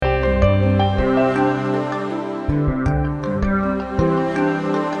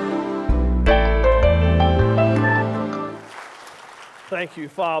thank you,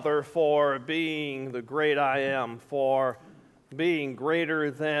 Father, for being the great I am, for being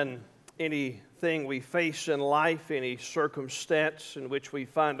greater than anything we face in life, any circumstance in which we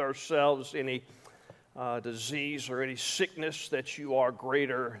find ourselves, any disease or any sickness, that you are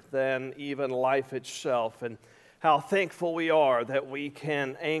greater than even life itself. And how thankful we are that we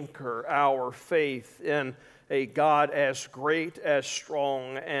can anchor our faith in a God as great, as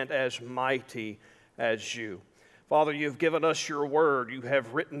strong, and as mighty as you. Father, you've given us your word. You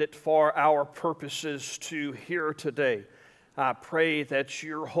have written it for our purposes to hear today. I pray that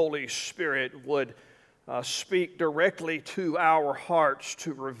your Holy Spirit would speak directly to our hearts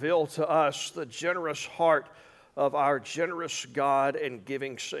to reveal to us the generous heart of our generous God and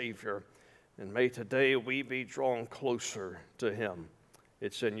giving Savior. And may today we be drawn closer to him.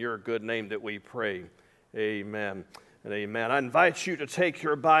 It's in your good name that we pray. Amen and amen. I invite you to take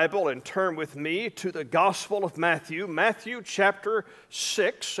your Bible and turn with me to the Gospel of Matthew, Matthew chapter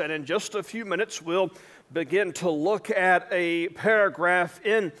 6. And in just a few minutes, we'll begin to look at a paragraph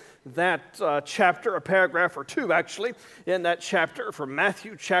in that chapter, a paragraph or two actually, in that chapter from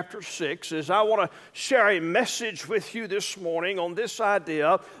Matthew chapter 6, as I want to share a message with you this morning on this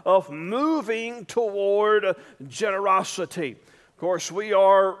idea of moving toward generosity. Of course, we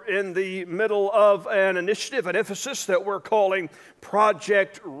are in the middle of an initiative, an emphasis that we're calling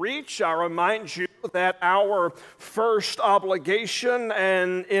Project Reach. I remind you that our first obligation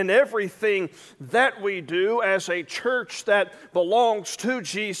and in everything that we do as a church that belongs to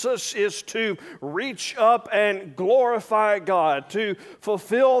Jesus is to reach up and glorify God, to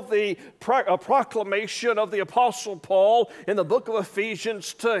fulfill the proclamation of the Apostle Paul in the book of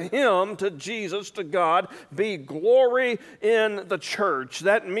Ephesians, to him, to Jesus, to God, be glory in the church.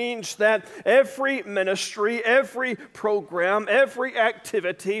 That means that every ministry, every program, every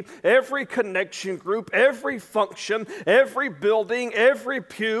activity, every connection group, every function, every building, every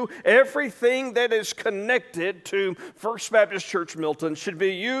pew, everything that is connected to First Baptist Church Milton should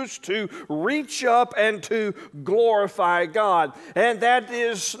be used to reach up and to glorify God. And that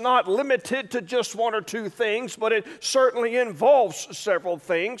is not limited to just one or two things, but it certainly involves several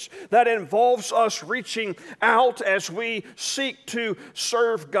things. That involves us reaching out as we seek to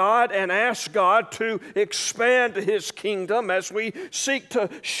serve God and ask God to expand his kingdom, as we seek to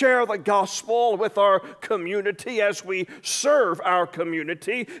share the gospel with our community, as we serve our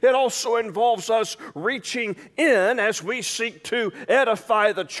community. It also involves us reaching in as we seek to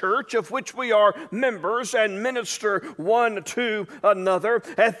edify the church of which we are members and minister one to another.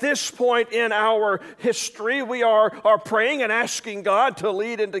 At this point in our history, we are praying and asking God to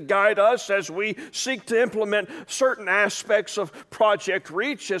lead and to guide us as we seek to implement certain aspects of Project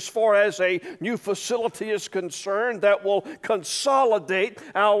Reach as far as a new facility is concerned that will consolidate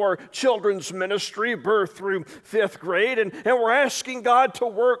our children's ministry, birth through fifth grade, and we're asking God to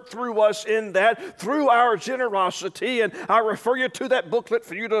work through us in that, through our generosity. And I refer you to that booklet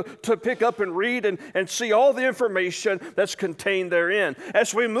for you to pick up and read and see all the information that's contained therein.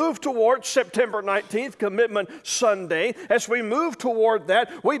 As we move toward September 19th, Commitment Sunday, as we move toward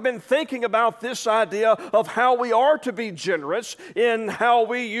that, we've been thinking about this idea of how we are to be generous in how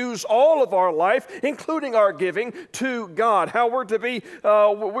we use all of our life, including our giving, to God. How we're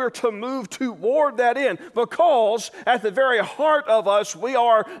to move toward that end, because at the very heart of us, we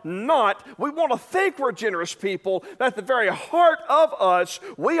want to think we're generous people, but at the very heart of us,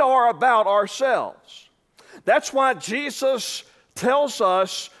 we are about ourselves. That's why Jesus tells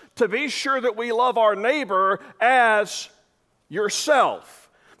us to be sure that we love our neighbor as yourself,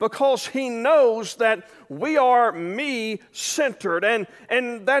 because he knows that we are me-centered,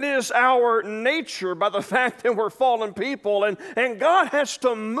 and that is our nature by the fact that we're fallen people, and God has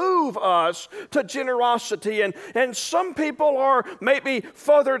to move us to generosity, and some people are maybe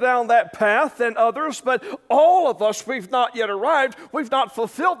further down that path than others, but all of us, we've not yet arrived. We've not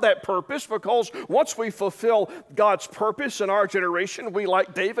fulfilled that purpose, because once we fulfill God's purpose in our generation, we,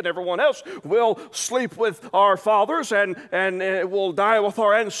 like David, everyone else, will sleep with our fathers and will die with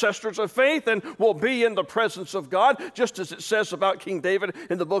our ancestors of faith, and will be in the presence of God, just as it says about King David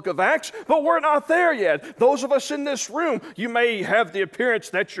in the book of Acts. But we're not there yet. Those of us in this room, you may have the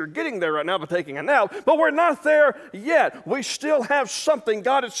appearance that you're getting there right now by taking a nap, but we're not there yet. We still have something.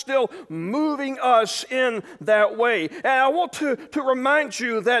 God is still moving us in that way. And I want to remind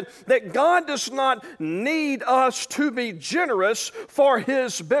you that God does not need us to be generous for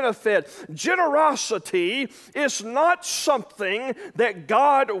his benefit. Generosity is not something that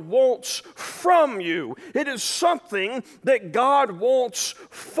God wants from you. It is something that God wants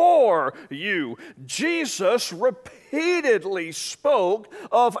for you. Jesus repeatedly repeatedly spoke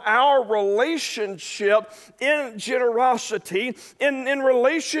of our relationship in generosity, in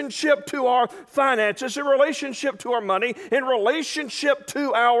relationship to our finances, in relationship to our money, in relationship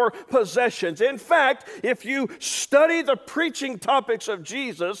to our possessions. In fact, if you study the preaching topics of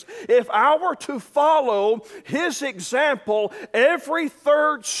Jesus, if I were to follow his example, every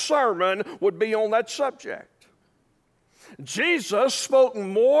third sermon would be on that subject. Jesus spoke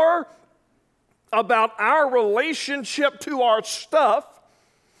more about our relationship to our stuff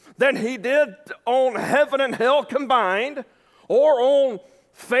than he did on heaven and hell combined, or on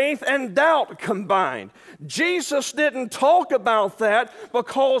faith and doubt combined. Jesus didn't talk about that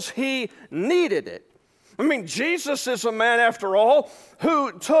because he needed it. I mean, Jesus is a man, after all,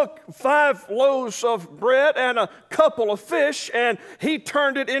 who took 5 loaves of bread and a couple of fish, and he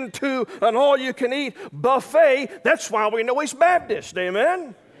turned it into an all-you-can-eat buffet. That's why we know he's Baptist,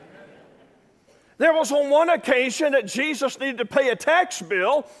 amen? There was on one occasion that Jesus needed to pay a tax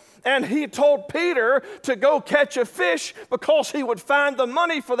bill, and he told Peter to go catch a fish because he would find the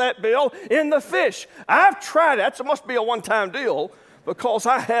money for that bill in the fish. I've tried it. That must be a one-time deal, because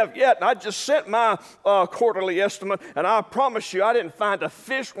I have yet. And I just sent my quarterly estimate, and I promise you I didn't find a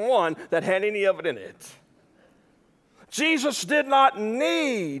fish one that had any of it in it. Jesus did not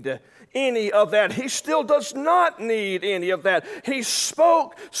need any of that. He still does not need any of that. He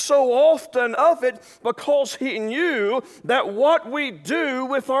spoke so often of it because he knew that what we do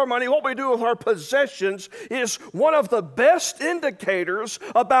with our money, what we do with our possessions, is one of the best indicators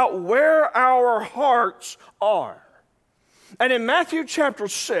about where our hearts are. And in Matthew chapter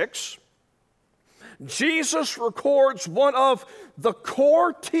 6, Jesus records one of the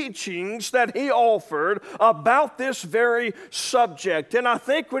core teachings that he offered about this very subject. And I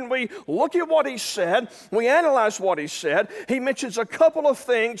think when we look at what he said, we analyze what he said, he mentions a couple of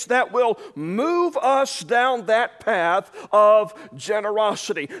things that will move us down that path of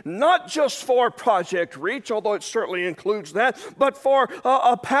generosity. Not just for Project Reach, although it certainly includes that, but for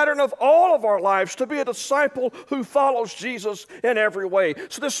a pattern of all of our lives to be a disciple who follows Jesus in every way.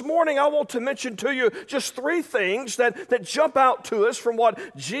 So this morning I want to mention to you just 3 things that jump out to us from what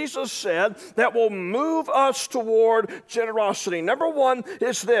Jesus said that will move us toward generosity. Number 1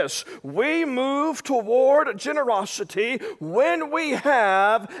 is this: we move toward generosity when we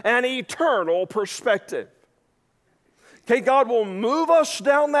have an eternal perspective. Okay, God will move us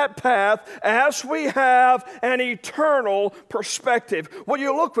down that path as we have an eternal perspective. Will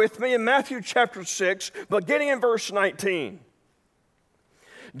you look with me in Matthew chapter 6, beginning in verse 19?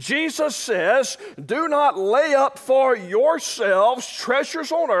 Jesus says, "Do not lay up for yourselves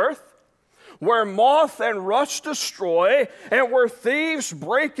treasures on earth, where moth and rust destroy, and where thieves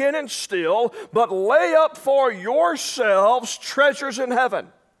break in and steal, but lay up for yourselves treasures in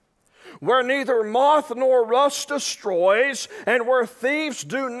heaven, where neither moth nor rust destroys, and where thieves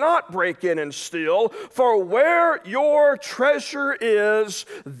do not break in and steal. For where your treasure is,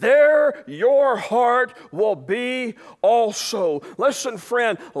 there your heart will be also." Listen,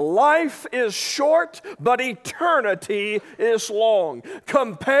 friend, life is short, but eternity is long.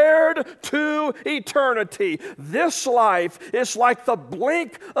 Compared to eternity, this life is like the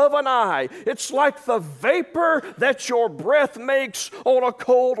blink of an eye. It's like the vapor that your breath makes on a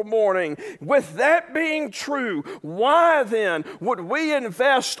cold morning. With that being true, why then would we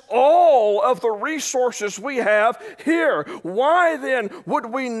invest all of the resources we have here? Why then would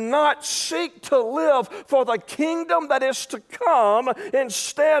we not seek to live for the kingdom that is to come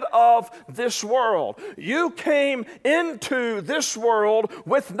instead of this world? You came into this world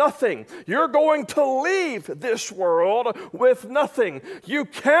with nothing. You're going to leave this world with nothing. You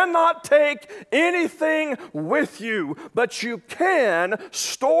cannot take anything with you, but you can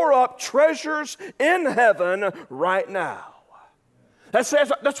store up treasures in heaven right now.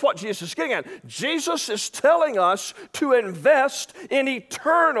 That's what Jesus is getting at. Jesus is telling us to invest in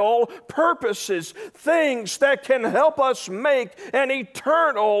eternal purposes, things that can help us make an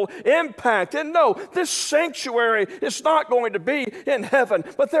eternal impact. And no, this sanctuary is not going to be in heaven,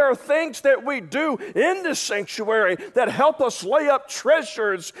 but there are things that we do in this sanctuary that help us lay up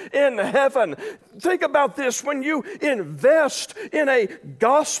treasures in heaven. Think about this. When you invest in a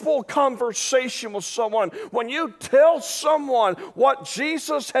gospel conversation with someone, when you tell someone what what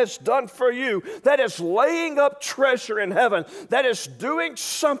Jesus has done for you, that is laying up treasure in heaven, that is doing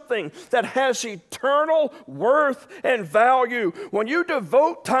something that has eternal worth and value. When you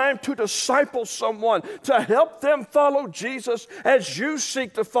devote time to disciple someone, to help them follow Jesus as you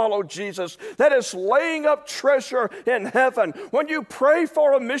seek to follow Jesus, that is laying up treasure in heaven. When you pray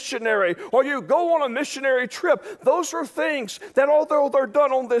for a missionary or you go on a missionary trip, those are things that, although they're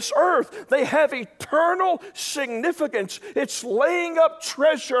done on this earth, they have eternal significance. It's laying up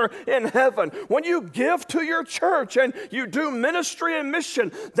treasure in heaven. When you give to your church and you do ministry and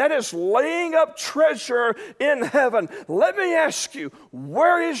mission, that is laying up treasure in heaven. Let me ask you,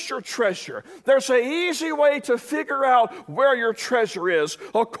 where is your treasure? There's an easy way to figure out where your treasure is.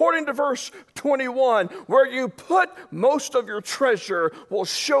 According to verse 21, where you put most of your treasure will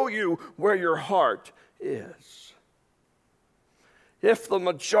show you where your heart is. If the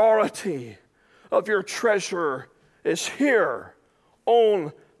majority of your treasure is here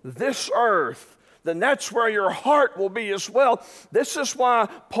on this earth, then that's where your heart will be as well. This is why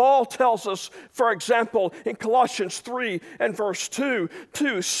Paul tells us, for example, in Colossians 3 and verse 2,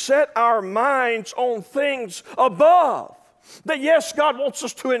 to set our minds on things above. That yes, God wants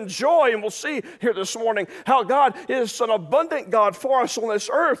us to enjoy, and we'll see here this morning how God is an abundant God for us on this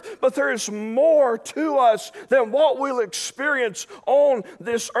earth, but there is more to us than what we'll experience on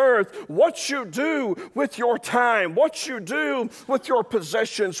this earth. What you do with your time, what you do with your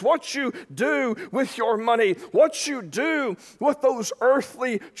possessions, what you do with your money, what you do with those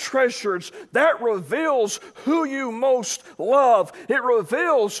earthly treasures, that reveals who you most love. It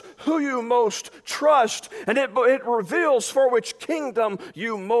reveals who you most trust, and it reveals for which kingdom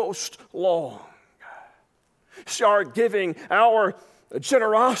you most long. See, our giving, our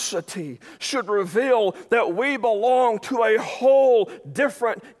generosity should reveal that we belong to a whole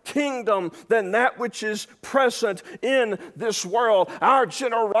different kingdom than that which is present in this world. Our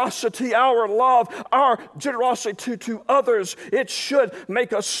generosity, our love, our generosity to others, it should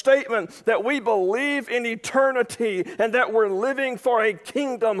make a statement that we believe in eternity and that we're living for a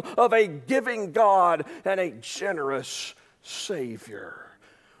kingdom of a giving God and a generous Savior.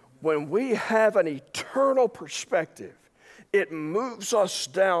 When we have an eternal perspective, it moves us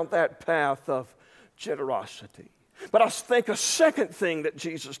down that path of generosity. But I think a second thing that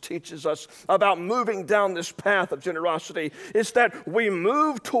Jesus teaches us about moving down this path of generosity is that we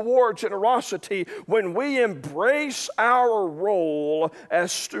move toward generosity when we embrace our role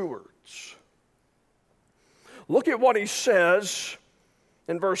as stewards. Look at what he says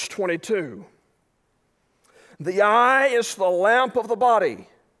in verse 22. The eye is the lamp of the body.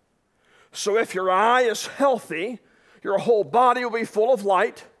 So if your eye is healthy, your whole body will be full of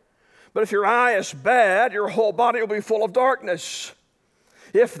light. But if your eye is bad, your whole body will be full of darkness.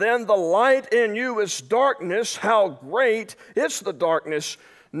 If then the light in you is darkness, how great is the darkness?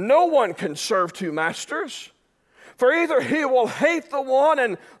 No one can serve two masters. For either he will hate the one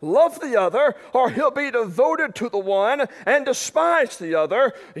and love the other, or he'll be devoted to the one and despise the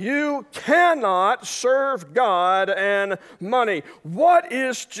other. You cannot serve God and money. What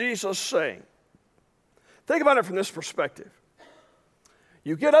is Jesus saying? Think about it from this perspective.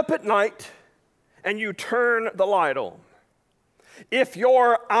 You get up at night and you turn the light on. If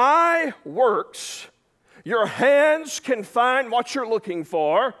your eye works, your hands can find what you're looking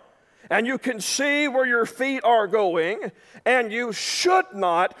for, and you can see where your feet are going, and you should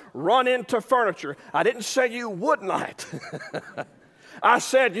not run into furniture. I didn't say you would not. I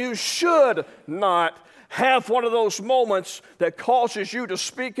said you should not have one of those moments that causes you to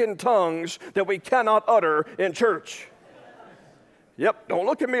speak in tongues that we cannot utter in church. Yep, don't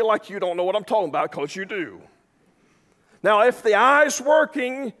look at me like you don't know what I'm talking about, because you do. Now, if the eye's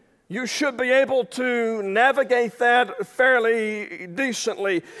working, you should be able to navigate that fairly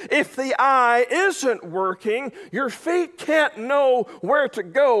decently. If the eye isn't working, your feet can't know where to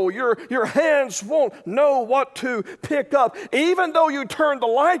go. Your hands won't know what to pick up. Even though you turn the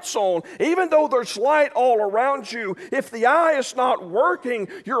lights on, even though there's light all around you, if the eye is not working,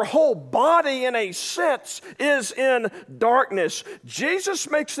 your whole body, in a sense, is in darkness.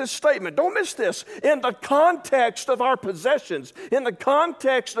 Jesus makes this statement. Don't miss this. In the context of our possessions, in the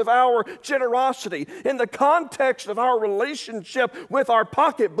context of our generosity, in the context of our relationship with our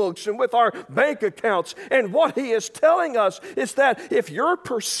pocketbooks and with our bank accounts. And what he is telling us is that if your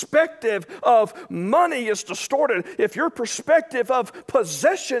perspective of money is distorted, if your perspective of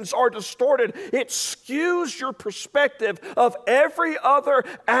possessions are distorted, it skews your perspective of every other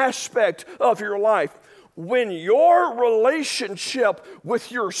aspect of your life. When your relationship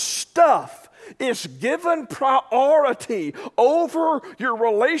with your stuff is given priority over your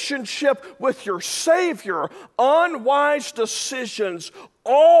relationship with your Savior, unwise decisions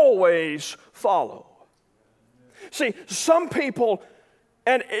always follow. See, some people,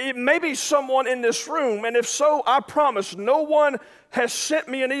 and it may be someone in this room, and if so, I promise no one has sent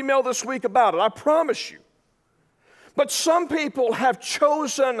me an email this week about it. I promise you. But some people have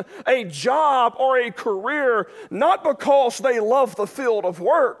chosen a job or a career not because they love the field of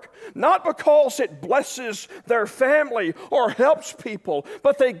work, not because it blesses their family or helps people,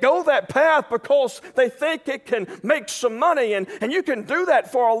 but they go that path because they think it can make some money, and you can do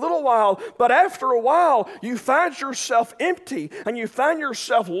that for a little while, but after a while you find yourself empty and you find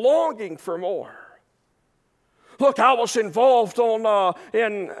yourself longing for more. Look, I was involved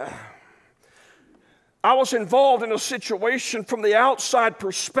in a situation from the outside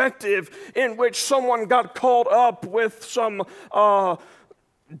perspective in which someone got caught up with some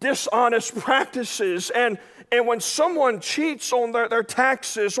dishonest practices. And when someone cheats on their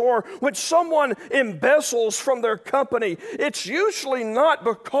taxes, or when someone embezzles from their company, it's usually not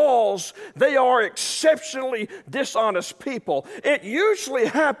because they are exceptionally dishonest people. It usually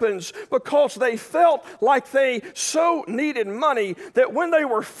happens because they felt like they so needed money that when they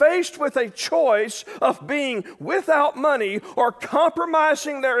were faced with a choice of being without money or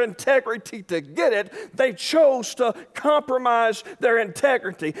compromising their integrity to get it, they chose to compromise their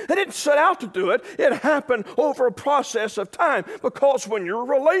integrity. They didn't set out to do it. It happened over a process of time, because when your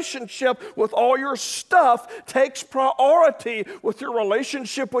relationship with all your stuff takes priority with your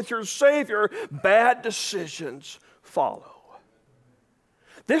relationship with your Savior, bad decisions follow.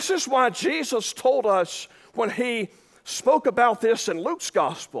 This is why Jesus told us when he spoke about this in Luke's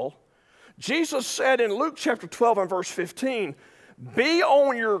gospel. Jesus said in Luke chapter 12 and verse 15, "Be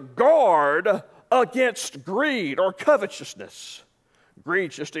on your guard against greed," or covetousness.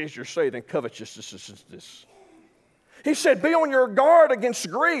 Greed's just easier to say than covetousness. He said, be on your guard against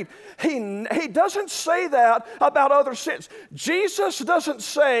greed. He doesn't say that about other sins. Jesus doesn't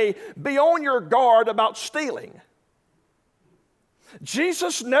say, be on your guard about stealing.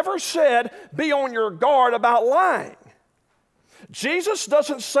 Jesus never said, be on your guard about lying. Jesus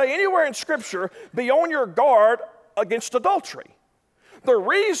doesn't say anywhere in Scripture, be on your guard against adultery. The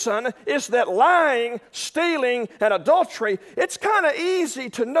reason is that lying, stealing, and adultery, it's kind of easy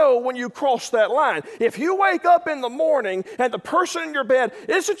to know when you cross that line. If you wake up in the morning and the person in your bed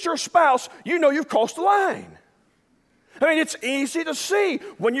isn't your spouse, you know you've crossed the line. I mean, it's easy to see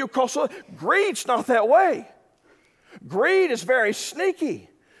when you cross the line. Greed's not that way. Greed is very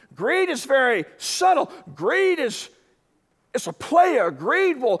sneaky. Greed is very subtle. Greed is a player.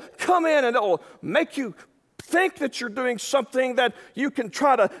 Greed will come in and it will make you think that you're doing something that you can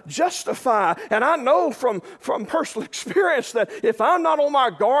try to justify. And I know from personal experience that if I'm not on my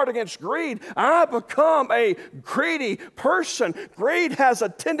guard against greed, I become a greedy person. Greed has a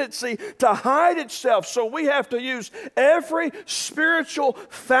tendency to hide itself, so we have to use every spiritual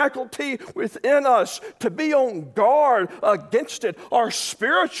faculty within us to be on guard against it. Our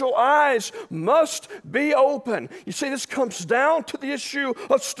spiritual eyes must be open. You see, this comes down to the issue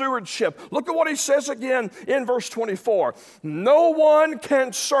of stewardship. Look at what he says again in verse 24. No one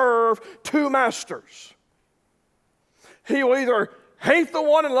can serve two masters. He will either hate the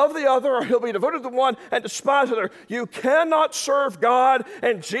one and love the other, or he'll be devoted to one and despise the other. You cannot serve God,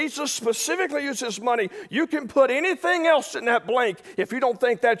 and Jesus specifically uses money. You can put anything else in that blank if you don't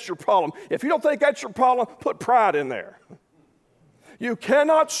think that's your problem. If you don't think that's your problem, put pride in there. You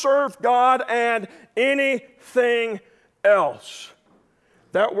cannot serve God and anything else.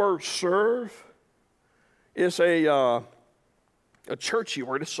 That word serve is a churchy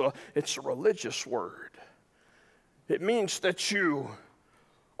word. It's a religious word. It means that you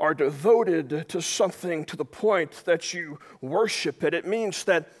are devoted to something to the point that you worship it. It means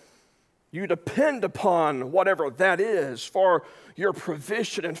that you depend upon whatever that is for your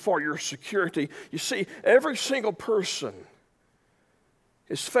provision and for your security. You see, every single person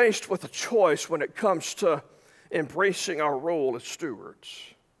is faced with a choice when it comes to embracing our role as stewards.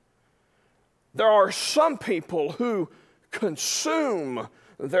 There are some people who consume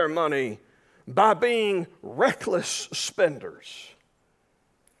their money by being reckless spenders.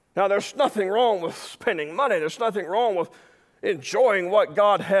 Now, there's nothing wrong with spending money. There's nothing wrong with enjoying what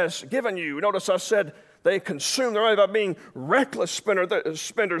God has given you. Notice I said They consume their money by being reckless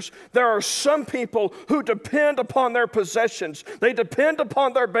spenders. There are some people who depend upon their possessions. They depend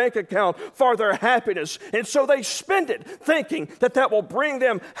upon their bank account for their happiness. And so they spend it thinking that that will bring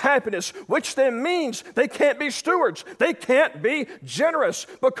them happiness, which then means they can't be stewards. They can't be generous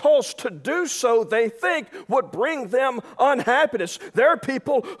because to do so, they think, would bring them unhappiness. There are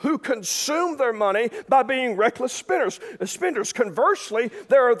people who consume their money by being reckless spenders. Conversely,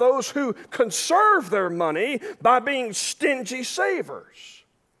 there are those who conserve their money by being stingy savers.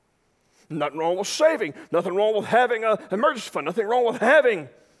 Nothing wrong with saving. Nothing wrong with having an emergency fund. Nothing wrong with having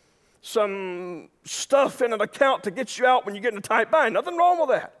some stuff in an account to get you out when you get in a tight bind. Nothing wrong with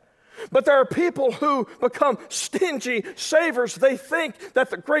that. But there are people who become stingy savers. They think that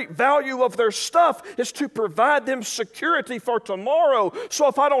the great value of their stuff is to provide them security for tomorrow. So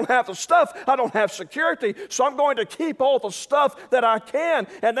if I don't have the stuff, I don't have security. So I'm going to keep all the stuff that I can.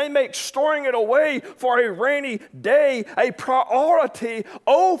 And they make storing it away for a rainy day a priority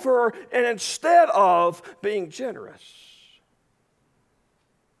over and instead of being generous.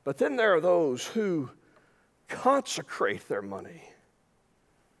 But then there are those who consecrate their money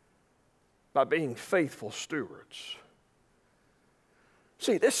by being faithful stewards.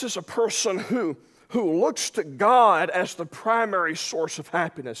 See, this is a person who looks to God as the primary source of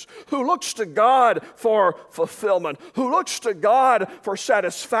happiness, who looks to God for fulfillment, who looks to God for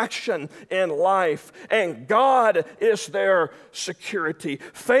satisfaction in life, and God is their security.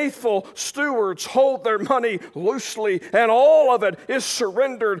 Faithful stewards hold their money loosely, and all of it is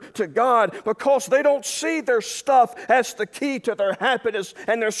surrendered to God because they don't see their stuff as the key to their happiness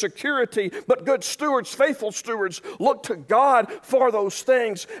and their security, but good stewards, faithful stewards, look to God for those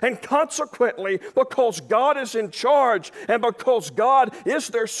things, and consequently, because God is in charge, and because God is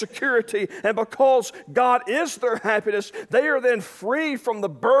their security, and because God is their happiness, they are then free from the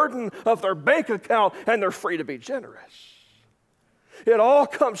burden of their bank account, and they're free to be generous. It all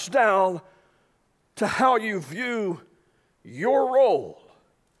comes down to how you view your role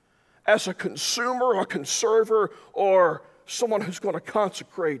as a consumer, a conserver, or someone who's going to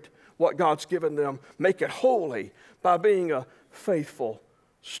consecrate what God's given them, make it holy by being a faithful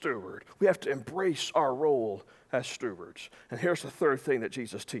steward. We have to embrace our role as stewards. And here's the third thing that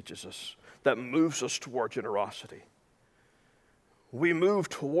Jesus teaches us that moves us toward generosity. We move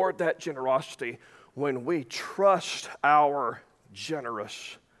toward that generosity when we trust our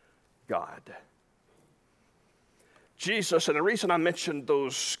generous God. Jesus, and the reason I mentioned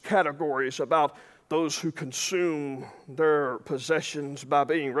those categories about those who consume their possessions by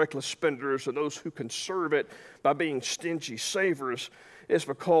being reckless spenders and those who conserve it by being stingy savers is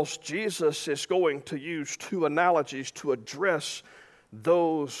because Jesus is going to use two analogies to address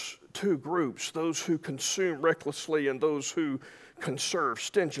those two groups, those who consume recklessly and those who conserve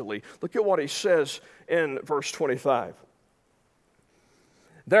stingily. Look at what he says in verse 25.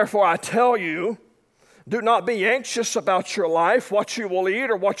 Therefore I tell you, do not be anxious about your life, what you will eat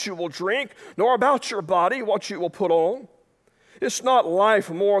or what you will drink, nor about your body, what you will put on. Is not life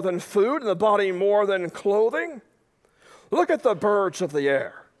more than food and the body more than clothing? Look at the birds of the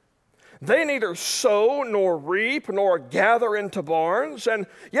air. They neither sow nor reap nor gather into barns, and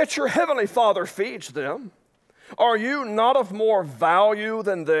yet your heavenly Father feeds them. Are you not of more value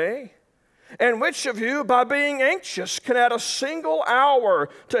than they? And which of you, by being anxious, can add a single hour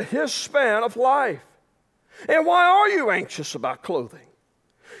to his span of life? And why are you anxious about clothing?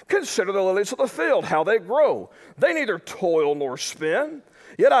 Consider the lilies of the field, how they grow. They neither toil nor spin.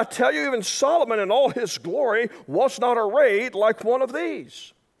 Yet I tell you, even Solomon in all his glory was not arrayed like one of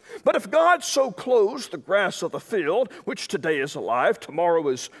these. But if God so clothes the grass of the field, which today is alive, tomorrow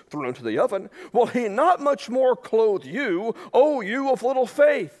is thrown into the oven, will he not much more clothe you, O you of little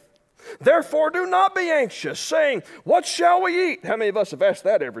faith? Therefore do not be anxious, saying, what shall we eat? How many of us have asked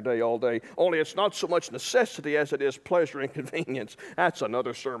that every day, all day? Only it's not so much necessity as it is pleasure and convenience. That's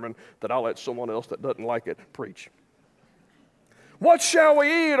another sermon that I'll let someone else that doesn't like it preach. What shall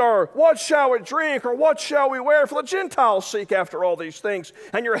we eat, or what shall we drink, or what shall we wear? For the Gentiles seek after all these things,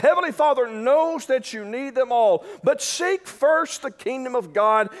 and your heavenly Father knows that you need them all. But seek first the kingdom of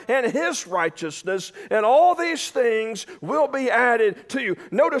God and his righteousness, and all these things will be added to you.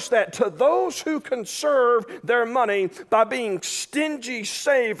 Notice that to those who conserve their money by being stingy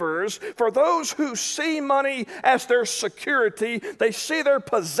savers, for those who see money as their security, they see their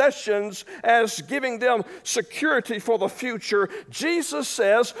possessions as giving them security for the future, Jesus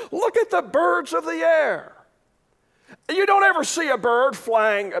says, look at the birds of the air. You don't ever see a bird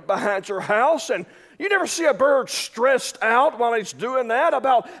flying behind your house and You never see a bird stressed out while he's doing that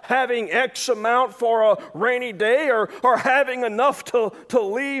about having X amount for a rainy day or having enough to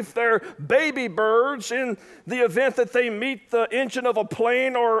leave their baby birds in the event that they meet the engine of a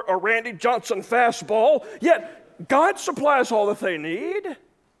plane or a Randy Johnson fastball. Yet God supplies all that they need.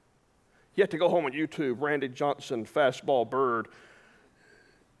 You have to go home on YouTube, Randy Johnson fastball bird.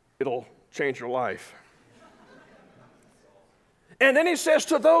 It'll change your life. And then he says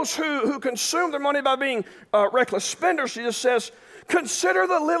to those who consume their money by being reckless spenders, he just says, consider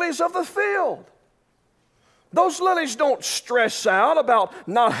the lilies of the field. Those lilies don't stress out about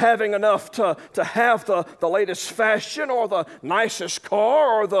not having enough to have the latest fashion or the nicest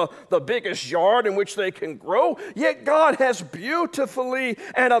car or the biggest yard in which they can grow. Yet God has beautifully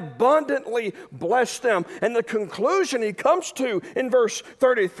and abundantly blessed them. And the conclusion he comes to in verse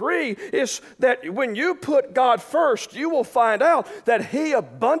 33 is that when you put God first, you will find out that he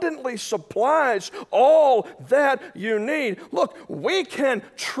abundantly supplies all that you need. Look, we can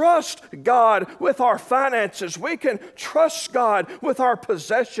trust God with our finances. We can trust God with our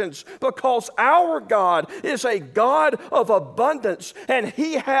possessions because our God is a God of abundance, and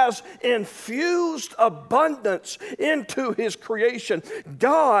he has infused abundance into his creation.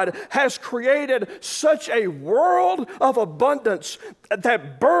 God has created such a world of abundance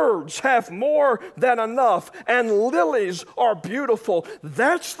that birds have more than enough and lilies are beautiful.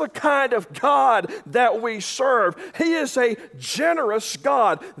 That's the kind of God that we serve. He is a generous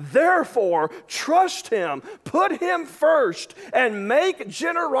God. Therefore, trust him, put him first, and make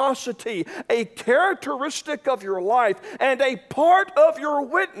generosity a characteristic of your life and a part of your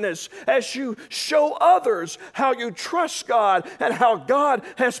witness as you show others how you trust God and how God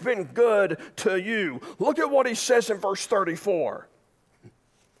has been good to you. Look at what he says in verse 34.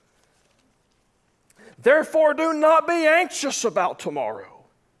 Therefore, do not be anxious about tomorrow,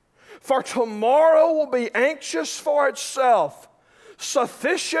 for tomorrow will be anxious for itself.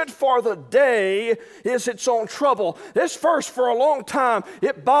 Sufficient for the day is its own trouble. This verse, for a long time,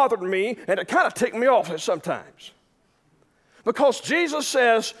 it bothered me, and it kind of ticked me off sometimes. Because Jesus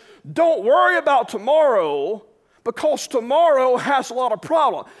says, don't worry about tomorrow, because tomorrow has a lot of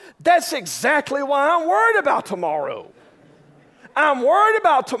problems. That's exactly why I'm worried about tomorrow. I'm worried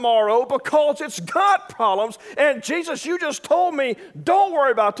about tomorrow because it's got problems. And Jesus, you just told me, don't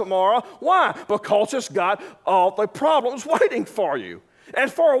worry about tomorrow. Why? Because it's got all the problems waiting for you. And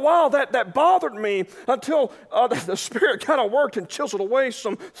for a while, that bothered me until the Spirit kind of worked and chiseled away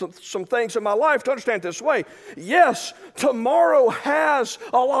some things in my life to understand it this way. Yes, tomorrow has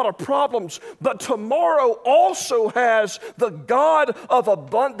a lot of problems, but tomorrow also has the God of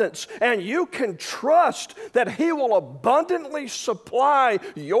abundance, and you can trust that he will abundantly supply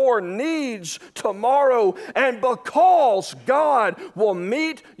your needs tomorrow. And because God will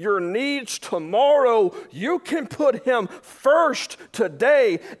meet your needs tomorrow, you can put him first today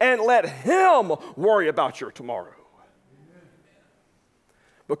and let him worry about your tomorrow.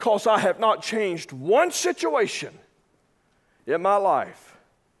 Because I have not changed one situation in my life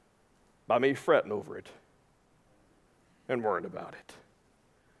by me fretting over it and worrying about it.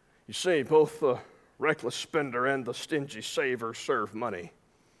 You see, both the reckless spender and the stingy saver serve money.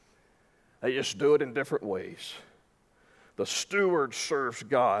 They just do it in different ways. The steward serves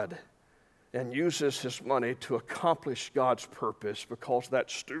God and uses his money to accomplish God's purpose because that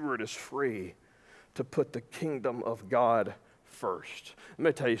steward is free to put the kingdom of God first. Let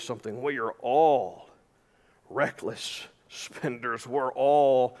me tell you something. We are all reckless spenders. We're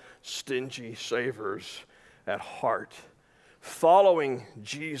all stingy savers at heart. Following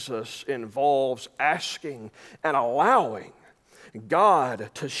Jesus involves asking and allowing God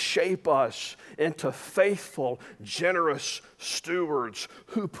to shape us into faithful, generous stewards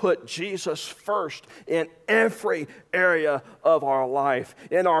who put Jesus first in every area of our life,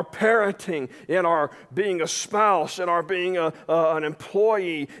 in our parenting, in our being a spouse, in our being an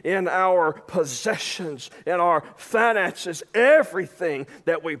employee, in our possessions, in our finances, everything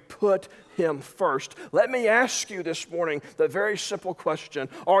that we put him first. Let me ask you this morning the very simple question.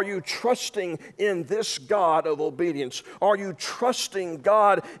 Are you trusting in this God of obedience? Are you trusting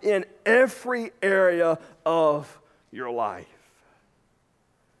God in every area of your life?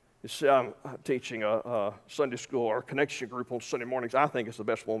 You see, I'm teaching a Sunday school or connection group on Sunday mornings. I think it's the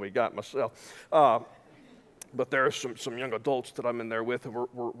best one we got myself. But there are some young adults that I'm in there with, and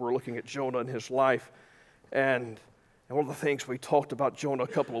we're looking at Jonah and his life. And one of the things we talked about Jonah a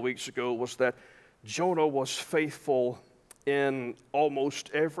couple of weeks ago was that Jonah was faithful in almost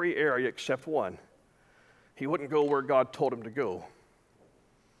every area except one. He wouldn't go where God told him to go.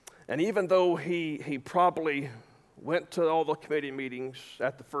 And even though he probably went to all the committee meetings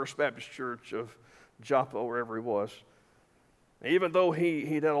at the First Baptist Church of Joppa, or wherever he was. Even though he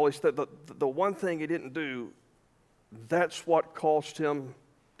did all these things, the one thing he didn't do, that's what caused him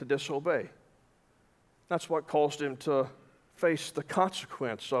to disobey. That's what caused him to face the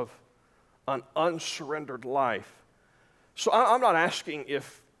consequence of an unsurrendered life. So I'm not asking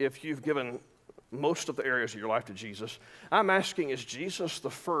if you've given most of the areas of your life to Jesus. I'm asking, is Jesus the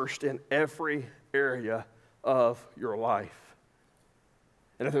first in every area of your life?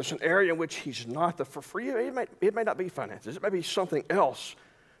 And if there's an area in which he's not for you, it may not be finances. It may be something else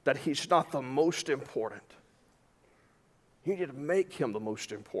that he's not the most important. You need to make him the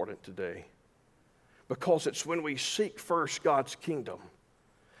most important today. Because it's when we seek first God's kingdom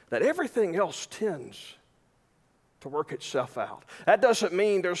that everything else tends to work itself out. That doesn't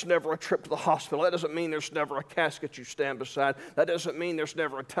mean there's never a trip to the hospital. That doesn't mean there's never a casket you stand beside. That doesn't mean there's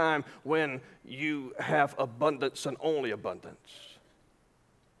never a time when you have abundance and only abundance.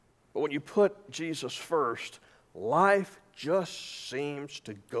 But when you put Jesus first, life just seems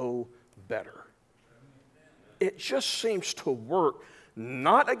to go better. It just seems to work.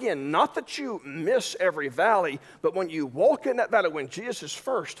 Not that you miss every valley, but when you walk in that valley, when Jesus is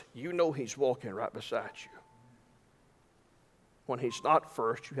first, you know he's walking right beside you. When he's not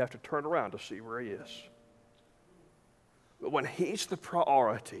first, you have to turn around to see where he is. But when he's the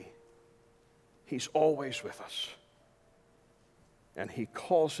priority, he's always with us. And he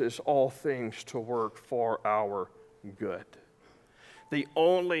causes all things to work for our good. The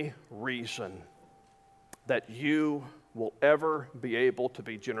only reason that you will ever be able to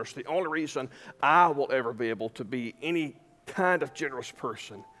be generous, the only reason I will ever be able to be any kind of generous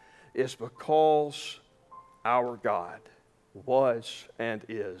person is because our God was and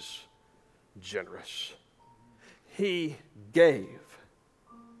is generous. He gave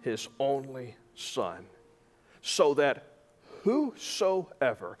his only Son so that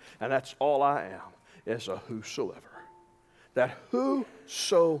whosoever, and that's all I am, is a whosoever, that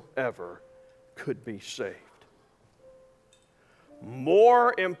whosoever could be saved.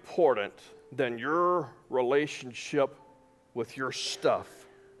 More important than your relationship with your stuff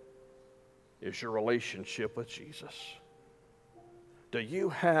is your relationship with Jesus. Do you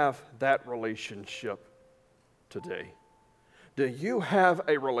have that relationship today? Do you have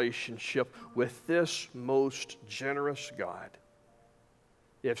a relationship with this most generous God?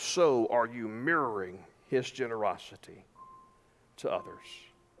 If so, are you mirroring his generosity to others?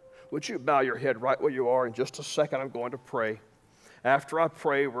 Would you bow your head right where you are? In just a second, I'm going to pray. After I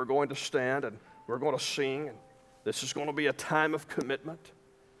pray, we're going to stand and we're going to sing. And this is going to be a time of commitment.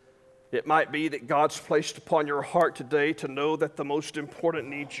 It might be that God's placed upon your heart today to know that the most important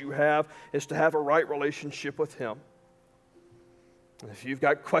need you have is to have a right relationship with him. If you've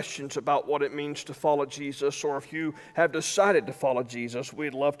got questions about what it means to follow Jesus, or if you have decided to follow Jesus,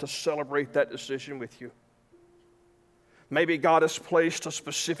 we'd love to celebrate that decision with you. Maybe God has placed a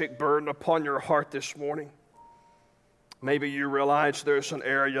specific burden upon your heart this morning. Maybe you realize there's an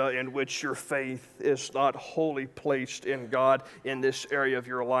area in which your faith is not wholly placed in God in this area of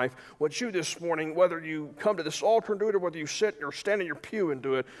your life. Would you this morning, whether you come to this altar and do it, or whether you sit or stand in your pew and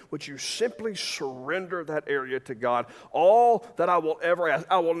do it, would you simply surrender that area to God? All that I will ever ask,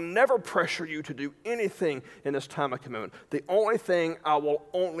 I will never pressure you to do anything in this time of commitment. The only thing I will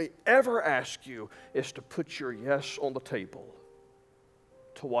only ever ask you is to put your yes on the table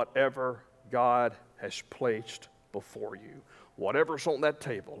to whatever God has placed before you. Whatever's on that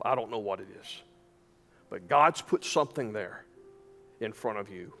table, I don't know what it is, but God's put something there in front of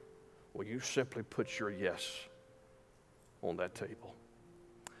you. Will you simply put your yes on that table?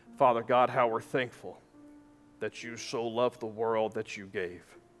 Father God, how we're thankful that you so loved the world that you gave.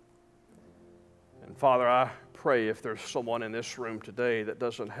 And Father, I pray if there's someone in this room today that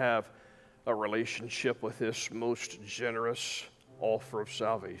doesn't have a relationship with this most generous offer of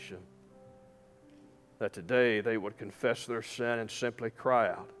salvation, that today they would confess their sin and simply cry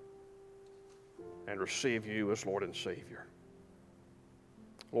out and receive you as Lord and Savior.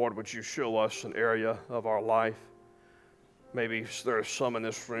 Lord, would you show us an area of our life? Maybe there are some in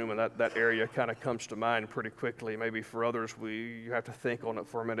this room and that area kind of comes to mind pretty quickly. Maybe for others, you have to think on it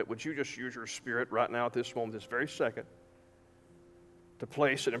for a minute. Would you just use your Spirit right now at this moment, this very second, to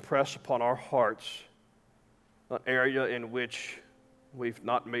place and impress upon our hearts an area in which we've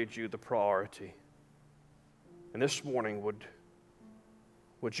not made you the priority? And this morning,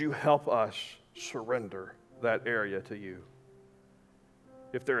 would you help us surrender that area to you?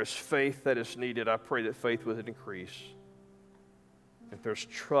 If there is faith that is needed, I pray that faith would increase. If there's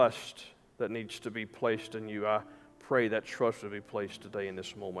trust that needs to be placed in you, I pray that trust would be placed today in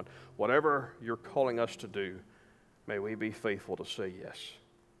this moment. Whatever you're calling us to do, may we be faithful to say yes.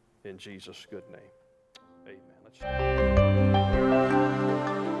 In Jesus' good name. Let's stand.